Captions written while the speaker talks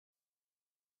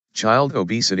Child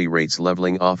obesity rates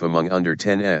leveling off among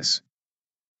under-10s.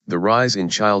 The rise in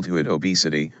childhood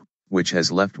obesity, which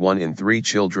has left 1 in 3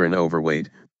 children overweight,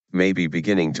 may be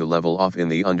beginning to level off in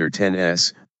the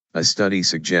under-10s, a study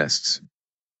suggests.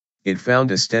 It found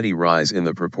a steady rise in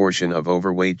the proportion of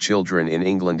overweight children in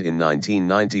England in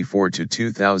 1994 to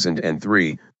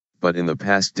 2003, but in the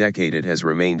past decade it has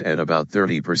remained at about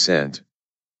 30%.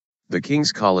 The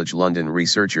King's College London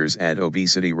researchers add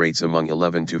obesity rates among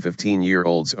 11 to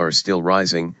 15-year-olds are still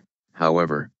rising,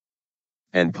 however.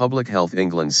 And Public Health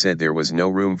England said there was no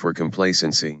room for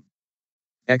complacency.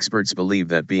 Experts believe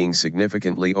that being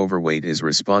significantly overweight is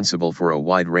responsible for a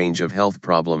wide range of health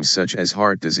problems such as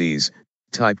heart disease,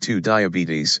 type 2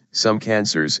 diabetes, some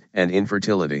cancers, and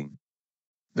infertility.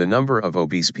 The number of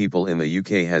obese people in the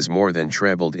UK has more than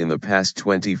trebled in the past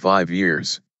 25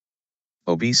 years.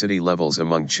 Obesity levels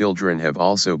among children have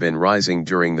also been rising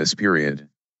during this period.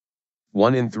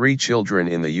 1 in 3 children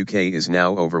in the UK is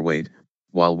now overweight,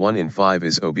 while 1 in 5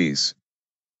 is obese.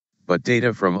 But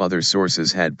data from other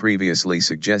sources had previously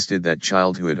suggested that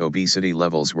childhood obesity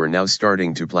levels were now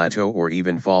starting to plateau or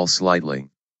even fall slightly.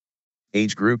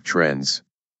 Age group trends.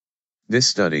 This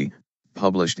study,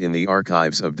 published in the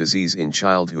Archives of Disease in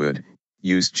Childhood,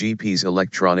 used GPs'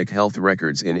 electronic health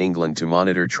records in England to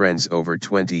monitor trends over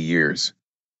 20 years.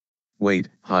 Weight,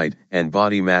 height, and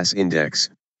body mass index,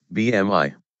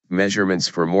 BMI, measurements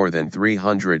for more than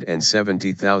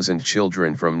 370,000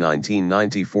 children from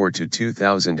 1994 to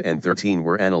 2013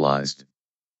 were analyzed.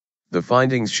 The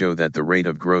findings show that the rate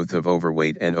of growth of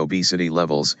overweight and obesity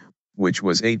levels, which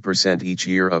was 8% each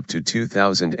year up to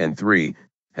 2003,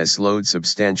 has slowed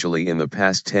substantially in the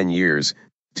past 10 years,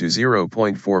 to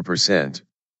 0.4%.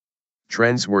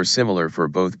 Trends were similar for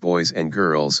both boys and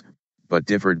girls, but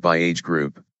differed by age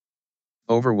group.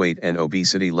 Overweight and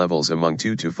obesity levels among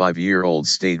 2 to 5-year-olds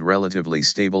stayed relatively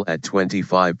stable at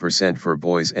 25% for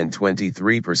boys and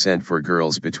 23% for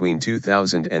girls between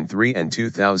 2003 and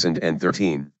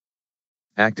 2013.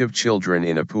 Active children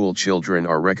in a pool. Children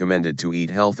are recommended to eat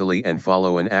healthily and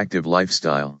follow an active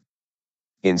lifestyle.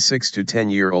 In 6 to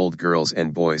 10-year-old girls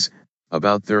and boys,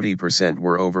 about 30%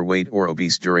 were overweight or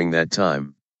obese during that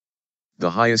time. The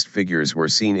highest figures were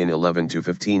seen in 11 to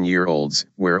 15-year-olds,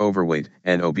 where overweight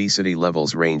and obesity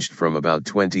levels ranged from about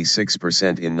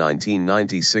 26% in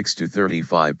 1996 to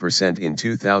 35% in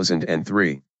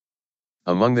 2003.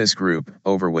 Among this group,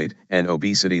 overweight and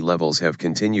obesity levels have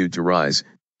continued to rise,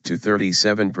 to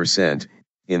 37%,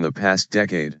 in the past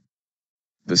decade.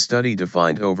 The study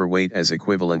defined overweight as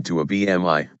equivalent to a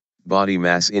BMI, body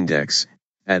mass index,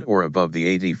 at or above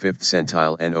the 85th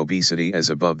centile and obesity as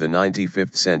above the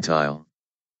 95th centile.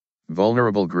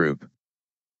 Vulnerable group.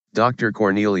 Dr.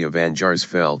 Cornelia van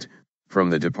Jaarsveld, from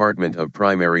the Department of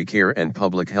Primary Care and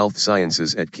Public Health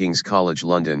Sciences at King's College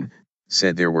London,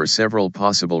 said there were several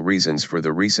possible reasons for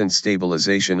the recent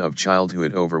stabilization of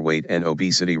childhood overweight and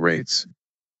obesity rates.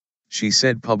 She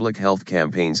said public health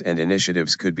campaigns and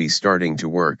initiatives could be starting to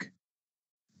work.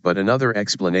 But another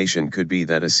explanation could be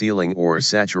that a ceiling or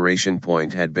saturation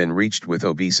point had been reached with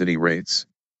obesity rates.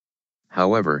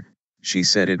 However, she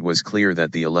said it was clear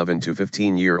that the 11 to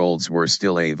 15-year-olds were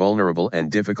still a vulnerable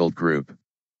and difficult group.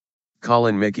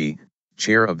 Colin Mickey,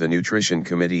 chair of the Nutrition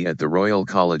Committee at the Royal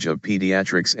College of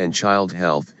Paediatrics and Child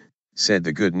Health, said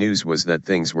the good news was that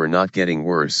things were not getting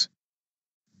worse.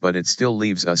 But it still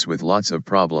leaves us with lots of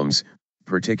problems,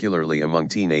 particularly among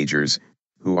teenagers,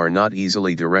 who are not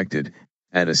easily directed,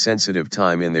 at a sensitive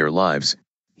time in their lives,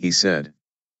 he said.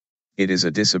 It is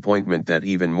a disappointment that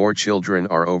even more children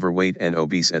are overweight and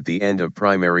obese at the end of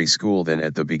primary school than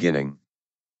at the beginning.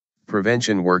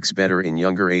 Prevention works better in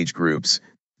younger age groups,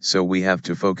 so we have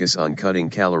to focus on cutting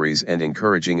calories and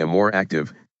encouraging a more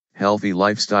active, healthy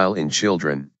lifestyle in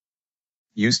children.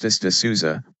 Eustace de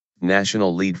Souza,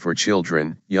 National Lead for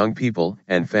Children, Young People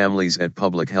and Families at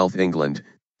Public Health England,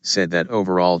 said that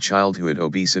overall childhood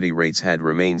obesity rates had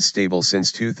remained stable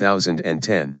since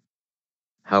 2010.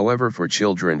 However, for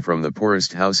children from the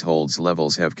poorest households,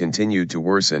 levels have continued to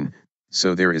worsen,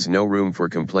 so there is no room for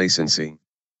complacency.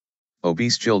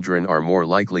 Obese children are more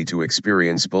likely to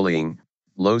experience bullying,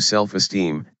 low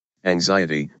self-esteem,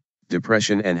 anxiety,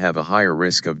 depression and have a higher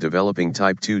risk of developing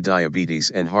type 2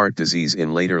 diabetes and heart disease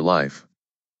in later life.